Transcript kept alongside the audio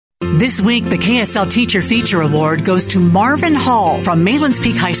This week, the KSL Teacher Feature Award goes to Marvin Hall from Malan's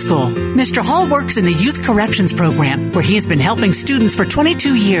Peak High School. Mr. Hall works in the Youth Corrections Program, where he has been helping students for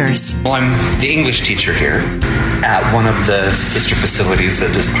 22 years. Well, I'm the English teacher here at one of the sister facilities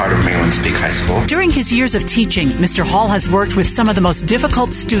that is part of Malan's Peak High School. During his years of teaching, Mr. Hall has worked with some of the most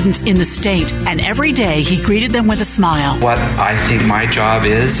difficult students in the state, and every day he greeted them with a smile. What I think my job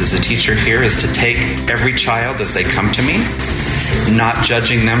is as a teacher here is to take every child as they come to me, not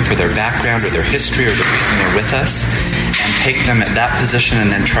judging them for their background or their history or the reason they're with us, and take them at that position and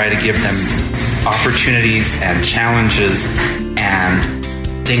then try to give them opportunities and challenges and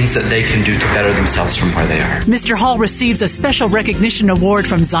things that they can do to better themselves from where they are. Mr. Hall receives a special recognition award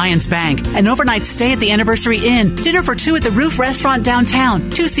from Zions Bank, an overnight stay at the Anniversary Inn, dinner for two at the Roof Restaurant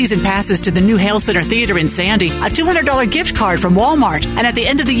downtown, 2 season passes to the new Hale Center Theater in Sandy, a $200 gift card from Walmart, and at the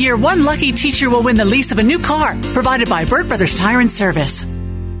end of the year, one lucky teacher will win the lease of a new car, provided by Burt Brothers Tire and Service.